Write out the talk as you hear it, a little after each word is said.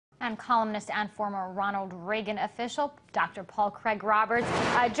And columnist and former Ronald Reagan official, Dr. Paul Craig Roberts,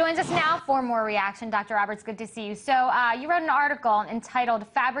 joins us now for more reaction. Dr. Roberts, good to see you. So you wrote an article entitled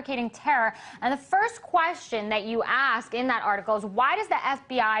Fabricating Terror, and the first question that you ask in that article is, why does the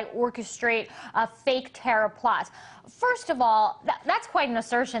FBI orchestrate a fake terror plot? First of all, that's quite an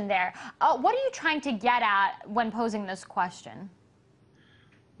assertion there. What are you trying to get at when posing this question?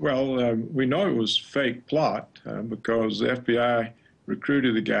 Well, we know it was a fake plot because the FBI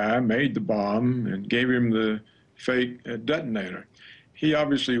recruited the guy, made the bomb, and gave him the fake detonator. He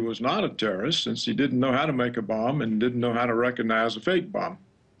obviously was not a terrorist since he didn't know how to make a bomb and didn't know how to recognize a fake bomb.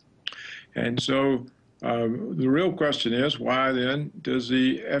 And so the real question is, why then does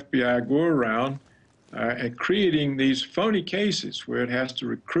the FBI go around creating these phony cases where it has to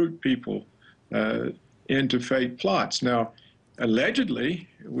recruit people into fake plots? Now, allegedly,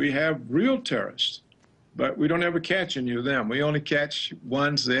 we have real terrorists, but we don't ever catch any of them. We only catch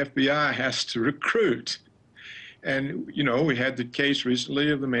ones the FBI has to recruit. And, you know, we had the case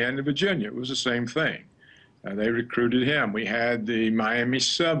recently of the man in Virginia. It was the same thing. They recruited him. We had the Miami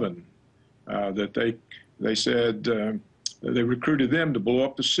 7 that they said they recruited them to blow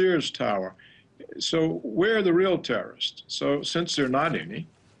up the Sears Tower. So where are the real terrorists? So since there are not any,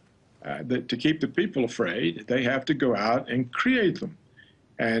 to keep the people afraid, they have to go out and create them.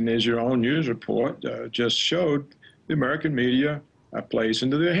 And as your own news report just showed, the American media plays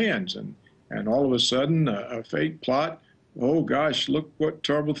into their hands. And all of a sudden, a fake plot, oh gosh, look what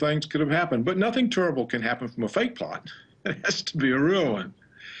terrible things could have happened. But nothing terrible can happen from a fake plot. It has to be a real one.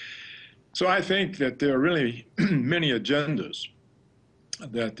 So I think that there are really many agendas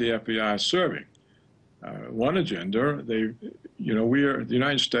that the FBI is serving. One agenda, the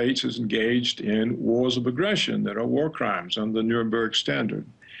United States is engaged in wars of aggression that are war crimes under the Nuremberg Standard.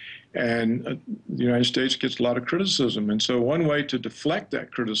 And the United States gets a lot of criticism. And so one way to deflect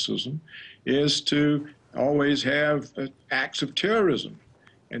that criticism is to always have acts of terrorism.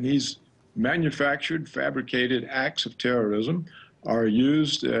 And these manufactured, fabricated acts of terrorism are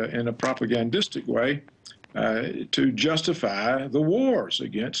used in a propagandistic way to justify the wars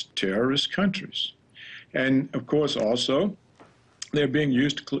against terrorist countries. And, of course, also, they're being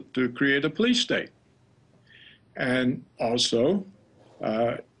used to create a police state. And also,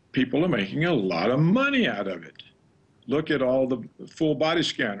 people are making a lot of money out of it. Look at all the full body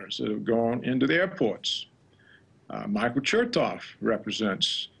scanners that have gone into the airports. Michael Chertoff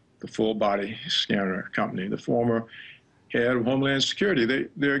represents the full body scanner company, the former head of Homeland Security.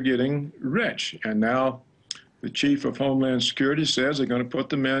 They're getting rich. And now the chief of Homeland Security says they're going to put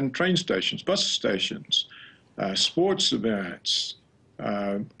them in train stations, bus stations, sports events,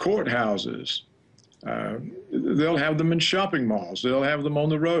 courthouses. They'll have them in shopping malls. They'll have them on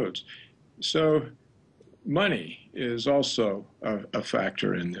the roads. So money is also a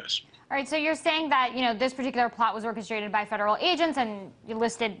factor in this. All right, so you're saying that, you know, this particular plot was orchestrated by federal agents, and you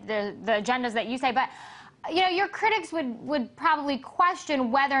listed the agendas that you say, but, you know, your critics would probably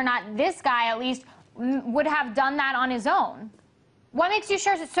question whether or not this guy at least would have done that on his own. What makes you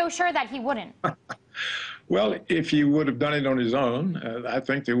so sure that he wouldn't? Well, if he would have done it on his own, I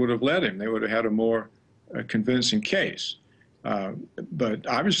think they would have let him. They would have had a more convincing case. But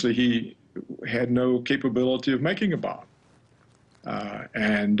obviously, he had no capability of making a bomb.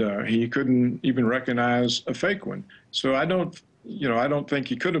 And he couldn't even recognize a fake one. So I don't think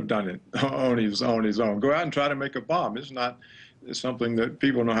he could have done it on his own. Go out and try to make a bomb. It's not something that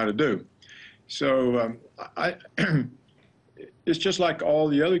people know how to do. So it's just like all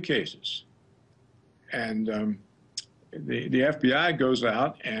the other cases. And the FBI goes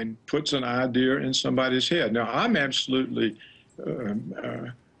out and puts an idea in somebody's head. Now, I'm absolutely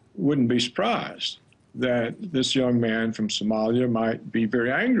wouldn't be surprised that this young man from Somalia might be very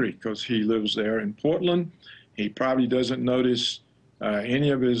angry because he lives there in Portland. He probably doesn't notice any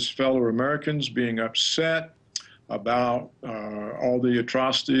of his fellow Americans being upset about all the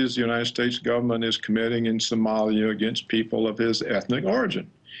atrocities the United States government is committing in Somalia against people of his ethnic origin.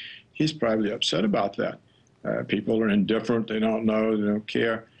 He's probably upset about that. People are indifferent, they don't know, they don't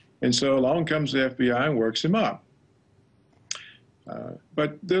care. And so along comes the FBI and works him up.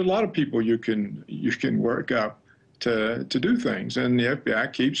 But there are a lot of people you can work up to do things, and the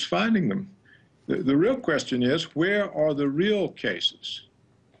FBI keeps finding them. The real question is, where are the real cases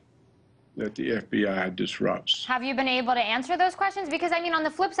that the FBI disrupts? Have you been able to answer those questions? Because, I mean, on the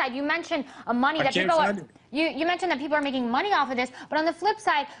flip side, you mentioned money that people are... You mentioned that people are making money off of this, but on the flip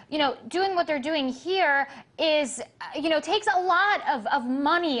side, you know, doing what they're doing here is, you know, takes a lot of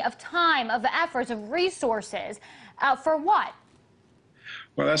money, of time, of efforts, of resources. For what?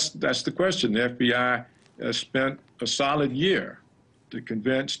 Well, that's the question. The FBI spent a solid year to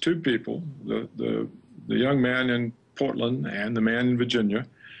convince two people, the young man in Portland and the man in Virginia,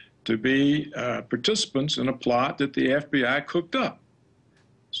 to be participants in a plot that the FBI cooked up.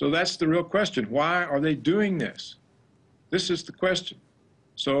 So that's the real question. Why are they doing this? This is the question.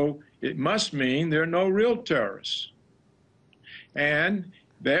 So it must mean there are no real terrorists. And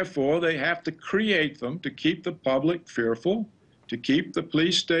therefore, they have to create them to keep the public fearful, to keep the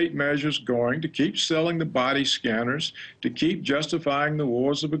police state measures going, to keep selling the body scanners, to keep justifying the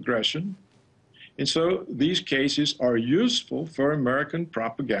wars of aggression. And so these cases are useful for American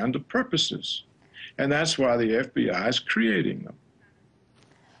propaganda purposes. And that's why the FBI is creating them.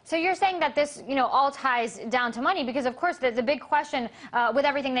 So you're saying that this, all ties down to money because, of course, the big question with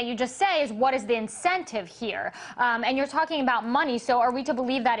everything that you just say is what is the incentive here? And you're talking about money. So are we to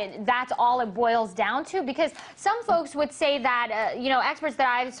believe that that's all it boils down to? Because some folks would say that, experts that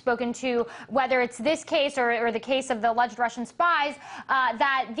I've spoken to, whether it's this case or the case of the alleged Russian spies,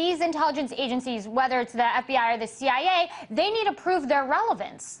 that these intelligence agencies, whether it's the FBI or the CIA, they need to prove their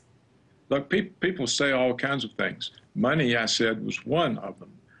relevance. Look, people say all kinds of things. Money, I said, was one of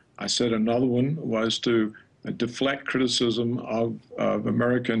them. I said another one was to deflect criticism of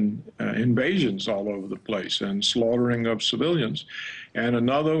American invasions all over the place and slaughtering of civilians. And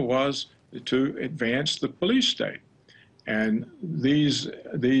another was to advance the police state. And these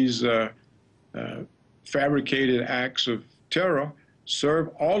fabricated acts of terror serve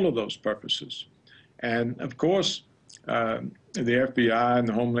all of those purposes. And of course, the FBI and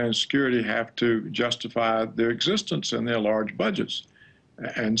the Homeland Security have to justify their existence and their large budgets.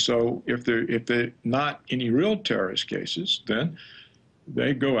 And so if they're not any real terrorist cases, then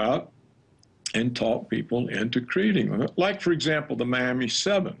they go out and talk people into creating them. Like, for example, the Miami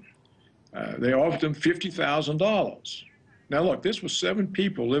 7. They offered them $50,000. Now, look, this was 7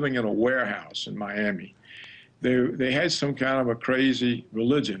 people living in a warehouse in Miami. They had some kind of a crazy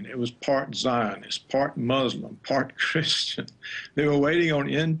religion. It was part Zionist, part Muslim, part Christian. They were waiting on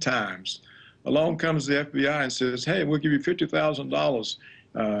end times. Along comes the FBI and says, hey, we'll give you $50,000.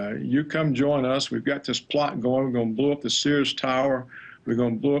 You come join us. We've got this plot going. We're going to blow up the Sears Tower. We're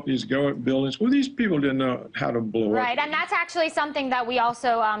going to blow up these government buildings. Well, these people didn't know how to blow up. Right, and that's actually something that we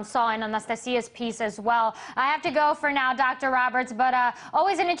also saw in Anastasia's piece as well. I have to go for now, Dr. Roberts, but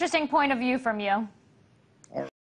always an interesting point of view from you.